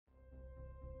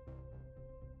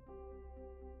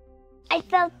I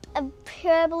felt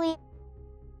terribly.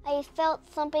 I felt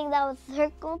something that was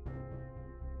circled.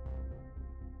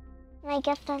 And I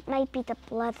guess that might be the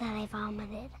blood that I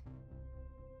vomited.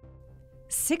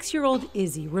 6-year-old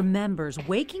Izzy remembers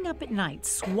waking up at night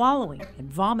swallowing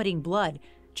and vomiting blood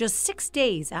just 6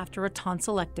 days after a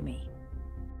tonsillectomy.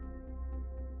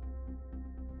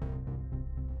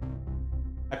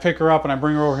 I pick her up and I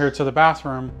bring her over here to the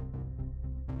bathroom.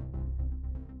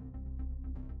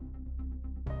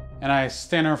 And I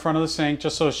stand her in front of the sink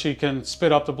just so she can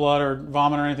spit up the blood or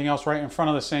vomit or anything else right in front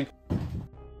of the sink.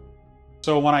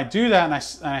 So when I do that and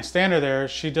I stand her there,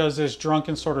 she does this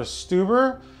drunken sort of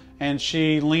stuber and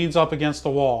she leans up against the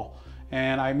wall.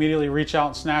 And I immediately reach out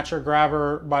and snatch her, grab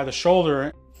her by the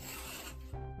shoulder.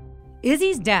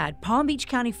 Izzy's dad, Palm Beach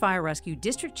County Fire Rescue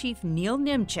District Chief Neil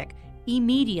Nimchik,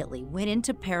 immediately went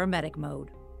into paramedic mode.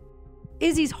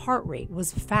 Izzy's heart rate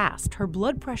was fast. Her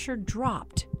blood pressure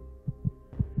dropped.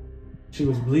 She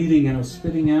was bleeding and was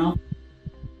spitting out.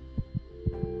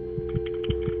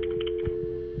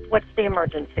 What's the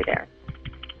emergency there?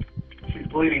 She's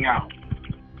bleeding out.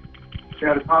 She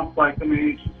had a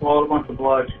tonsillectomy, she swallowed a bunch of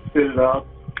blood, she spit it out.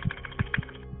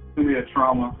 It's gonna be a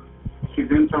trauma. She's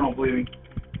internal bleeding.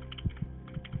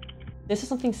 This is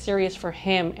something serious for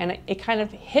him, and it kind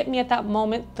of hit me at that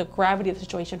moment, the gravity of the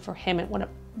situation for him and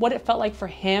what it felt like for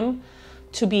him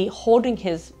to be holding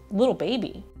his little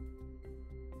baby.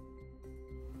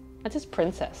 That's his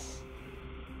princess.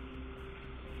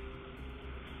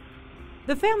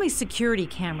 The family's security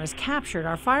cameras captured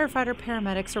our firefighter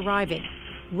paramedics arriving.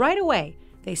 Right away,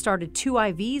 they started 2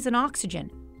 IVs and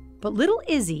oxygen. But little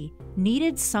Izzy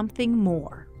needed something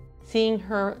more. Seeing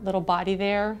her little body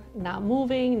there, not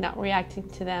moving, not reacting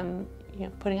to them,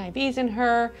 putting IVs in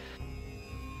her.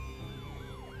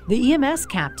 The EMS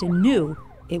captain knew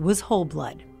it was whole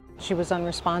blood. She was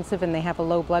unresponsive and they have a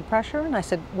low blood pressure, and I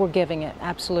said, we're giving it,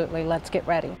 absolutely, let's get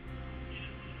ready.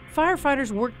 Firefighters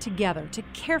worked together to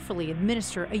carefully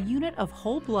administer a unit of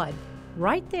whole blood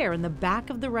right there in the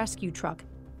back of the rescue truck,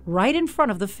 right in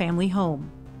front of the family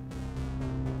home.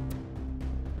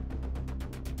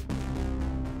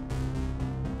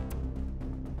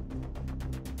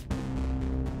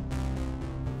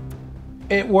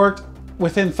 It worked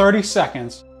within 30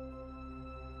 seconds.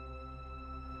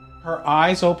 Her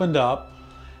eyes opened up.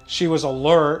 She was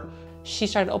alert. She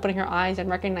started opening her eyes and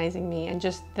recognizing me, and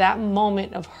just that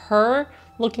moment of her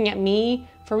looking at me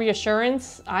for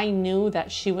reassurance, I knew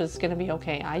that she was gonna be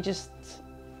okay.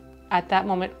 At that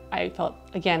moment, I felt,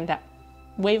 again, that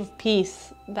wave of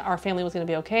peace, that our family was gonna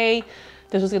be okay.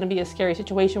 This was gonna be a scary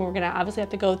situation. We're gonna obviously have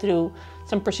to go through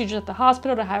some procedures at the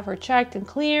hospital to have her checked and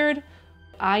cleared.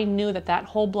 I knew that that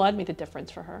whole blood made a difference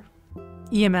for her.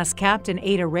 EMS Captain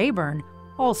Ada Rayburn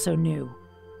also knew.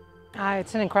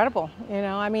 It's an incredible,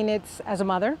 it's as a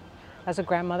mother, as a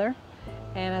grandmother,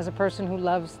 and as a person who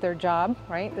loves their job,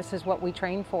 right? This is what we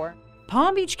train for.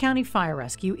 Palm Beach County Fire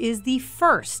Rescue is the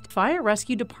first fire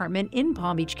rescue department in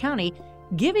Palm Beach County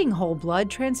giving whole blood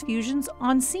transfusions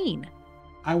on scene.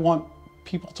 I want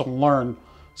people to learn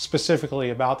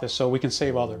specifically about this so we can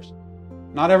save others.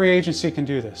 Not every agency can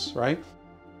do this, right?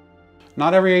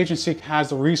 Not every agency has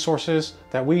the resources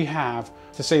that we have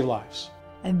to save lives.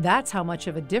 And that's how much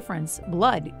of a difference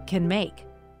blood can make.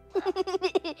 It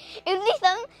would be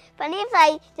so funny if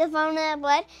I just vomited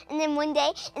blood and then one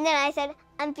day, and then I said,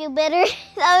 I feel better.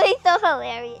 That would be so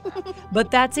hilarious.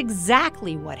 But that's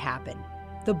exactly what happened.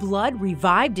 The blood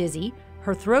revived Izzy,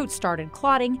 her throat started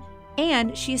clotting,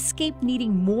 and she escaped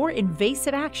needing more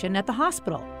invasive action at the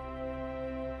hospital.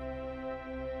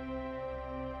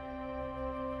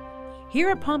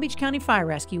 Here at Palm Beach County Fire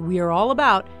Rescue, we are all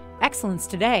about excellence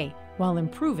today while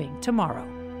improving tomorrow.